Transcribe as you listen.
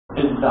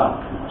in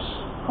darkness.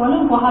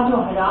 Kwalunkwa ħaġa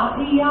oħra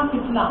hija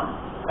fitlan.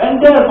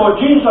 And therefore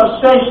Jesus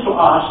says to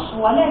us,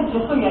 U għalhekk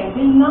Ġesu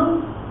jgħidilna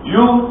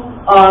you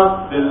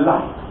are the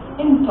light.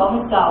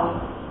 intom id-dawl.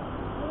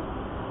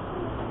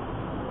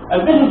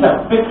 And this is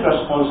a big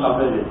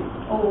responsibility.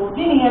 U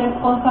din hija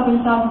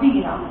responsabilità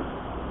kbira.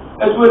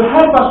 It will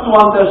help us to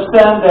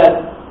understand that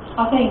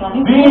Ħatejna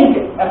being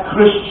nifhem a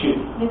Christian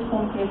li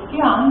tkun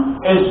Kristjan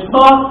is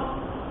not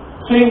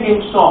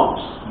singing songs.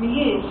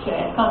 mhijiex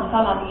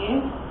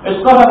kantalanijiet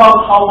It's not about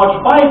how much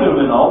Bible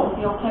we know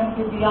jew kemm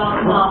Biblja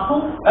nafu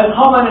and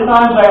how many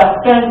times I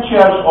attend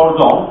church or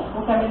don't.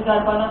 u kemm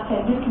il-darba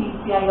nattendi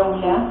l-Knisja jew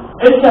le.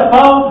 It's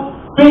about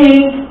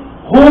being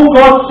who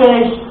God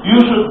says you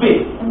should be.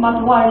 Imma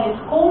dwar li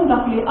tkun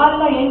dak li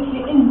Alla jgħid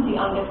li inti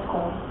għandek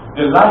tkun.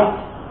 The light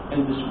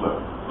in this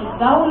world.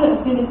 Id-dawl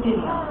f'din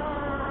id-dinja.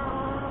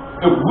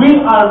 If we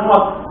are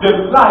not the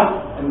light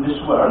in this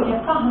world,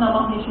 Jekk aħna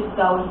maħniex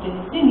id-dawl f'din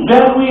id-dinja,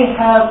 then we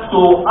have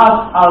to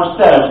ask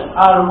ourselves,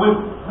 are we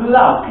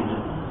plugged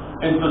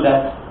into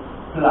that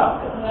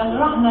plug?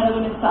 allura aħna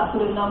rridu nistaqsu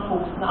lil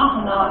nfusna,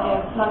 aħna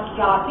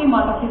flakkjati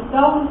ma dak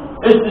id-dawl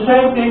It's the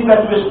same thing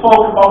that we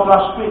spoke about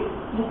last week.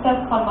 l-istess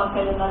bħalma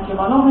tkellimna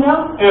l-ġimgħa l-oħra.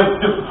 If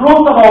the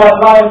fruit of our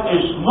life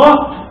is not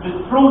the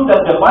fruit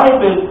that the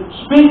Bible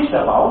speaks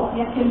about,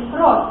 Jekk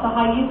il-frott ta'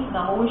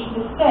 ħajjitna mhuwiex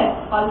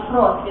l-istess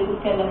bħall-frott li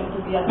titkellem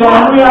il-Biblja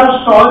then we are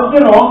sowing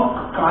the wrong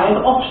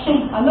kind of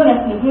seed. allura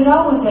qed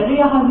nibiraw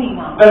it-terrija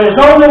ħażina. There is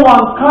only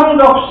one kind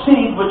of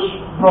seed which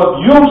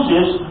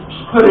produces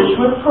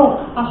spiritual fruit.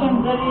 Għax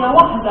hemm terrija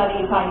waħda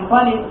li tajba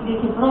li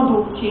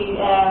tipproduċi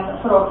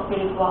frott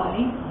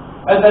spiritwali.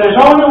 And there is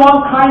only one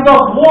kind of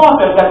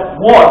water that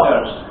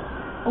waters.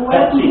 U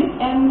That's it.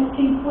 hemm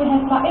tip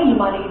wieħed ta'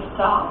 ilma li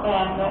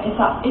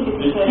isaqqi dik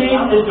The seed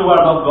it-terrija. is the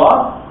word of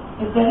God.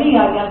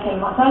 Id-terrija hija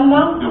l-kelma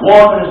t'Alla The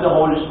water is the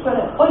Holy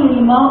Spirit. u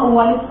l-ilma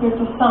huwa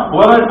l-Ispirtu Santu.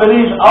 Whoever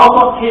believes out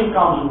of him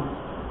comes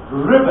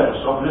rivers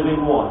of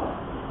living water.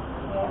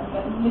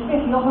 Li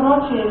fih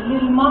joħroġ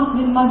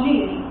l-ilma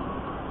ġieri.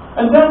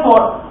 And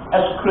therefore,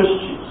 as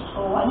Christians,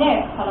 U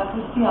għalhekk bħala as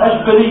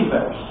Kristjani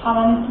believers,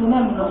 bħala nies li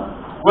nemmnu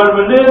when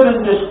we live in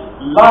this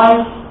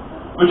life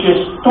which is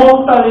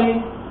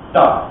totally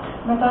dark.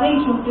 meta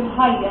ngħixu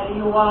fil-ħajja li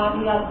huwa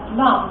li hija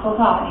żlam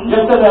totali.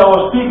 Yesterday I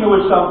was speaking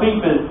with some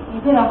people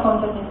Il-bira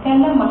kont qed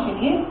nitkellem ma' xi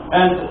nies,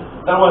 and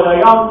there was a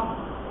young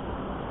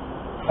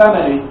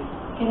family,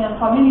 kien hemm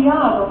familja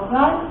għadhom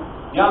żgħar,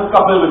 young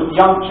couple with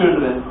young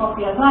children.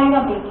 koppja żgħira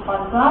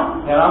bil-tfal żgħar,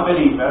 They're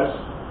unbelievers.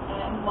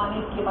 ma'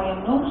 nies li ma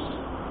jemmnux.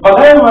 But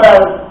they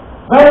were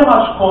very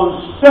much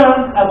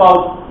concerned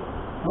about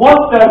what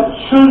their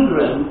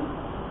children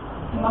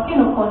Imma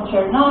kienu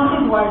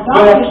konċernati dwar will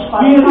dak li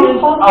tfal experience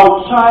tagħhom,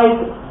 outside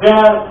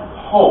their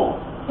home.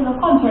 kienu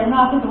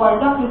konċernati dwar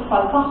dak li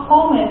tfal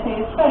tagħhom se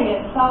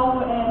jesperjenzaw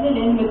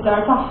lil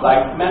mid-dar tagħhom.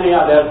 Like many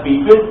other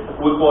people,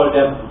 we call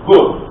them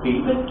good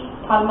people.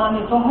 Bħalma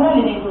nies oħra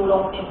li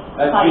ngħidulhom nies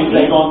That means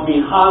they don't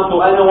mean harm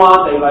to anyone,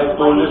 they like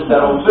to live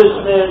their own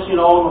business, you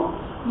know.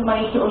 li ma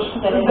jixtiequx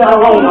fidel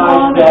They're all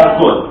nice, they're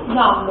good.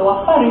 jagħmlu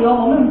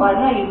affarihom u minn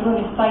barra jidhru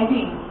nies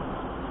tajbin.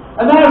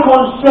 And they're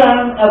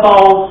concerned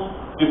about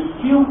the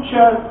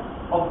future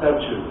of their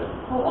children.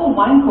 U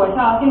huma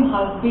inkwetati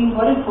mħassbin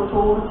dwar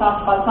il-futur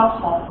tat-tfal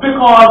tagħhom.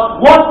 Because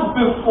what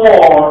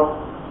before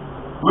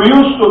we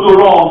used to do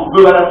wrong,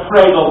 we were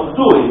afraid of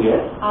doing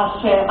it.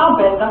 Għax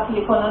qabel dak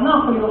li konna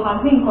nafu li hu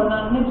ħażin konna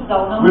nibżgħu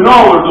We nagħmlu. know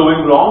we're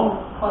doing wrong.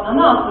 Konna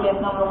nafu li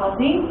qed nagħmlu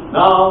ħażin,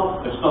 Now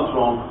it's not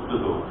wrong to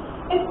do.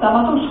 issa ma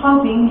tux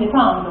ħażin li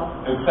tagħmlu.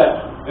 In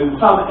fact, in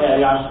some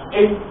areas,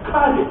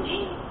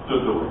 encouraged to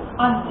do it.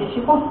 Anzi,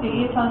 xi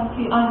postijiet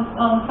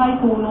anke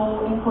jkunu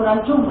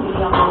inkoraġġuti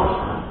li jagħmlu.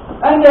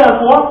 And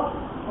therefore,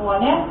 U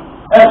għalhekk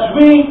as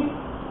we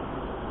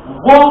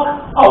walk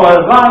our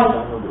life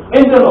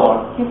in the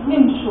Lord, kif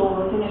nimxu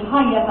din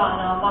il-ħajja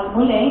tagħna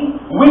mal-mulej,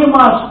 we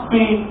must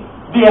be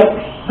the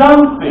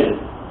example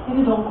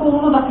iridu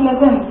nkunu dak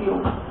l-eżempju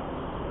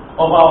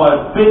of our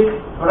big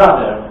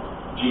brother,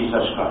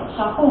 Jesus Christ.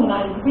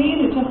 saħuna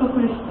l-kbir Ġesu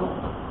Kristu.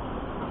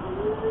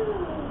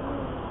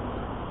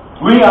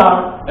 We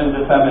are in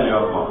the family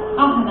of God.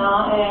 Aħna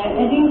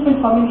qegħdin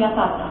fil-familja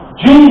tagħna.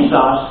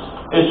 Jesus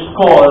is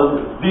called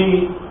the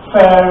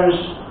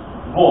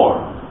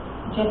firstborn.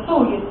 Ġesu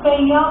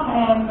jispejjaħ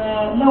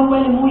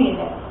l-ewwel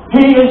imwieled.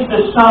 He is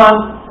the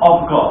Son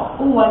of God,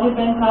 Huwa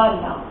l-ibn ta'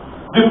 Alla.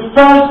 the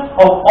first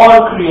of all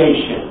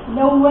creation.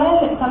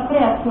 L-ewwel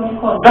tal-kreazzjoni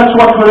kollha. That's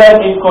what we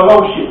read in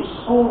Colossians.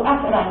 U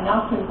hekk rajna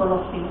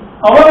fil-Kolossi.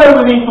 However,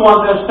 we need to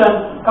understand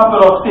a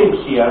couple of things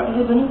here.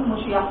 Irridu nifhmu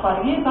xi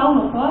affarijiet hawn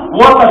ukoll.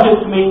 What does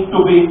it mean to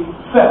be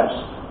first?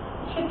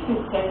 Xi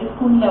tfisser li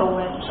tkun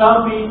l-ewwel?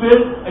 Some people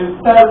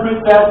interpret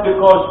that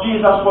because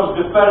Jesus was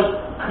the first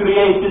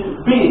created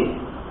being.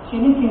 Xi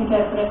nies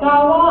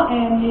jinterpretawha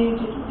li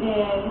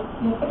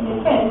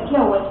l-fers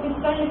l-ewwel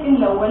tfisser li kien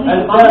l-ewwel li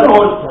And ħloq.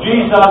 therefore,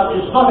 Jesus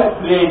is not a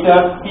creator,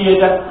 he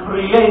is a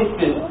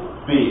created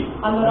being.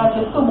 Allura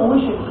Ġesu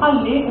mhuwiex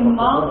itħalli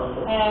imma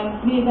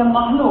bniedem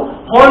maħluq.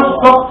 False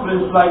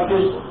doctrines like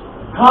this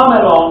come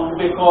along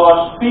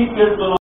because people do not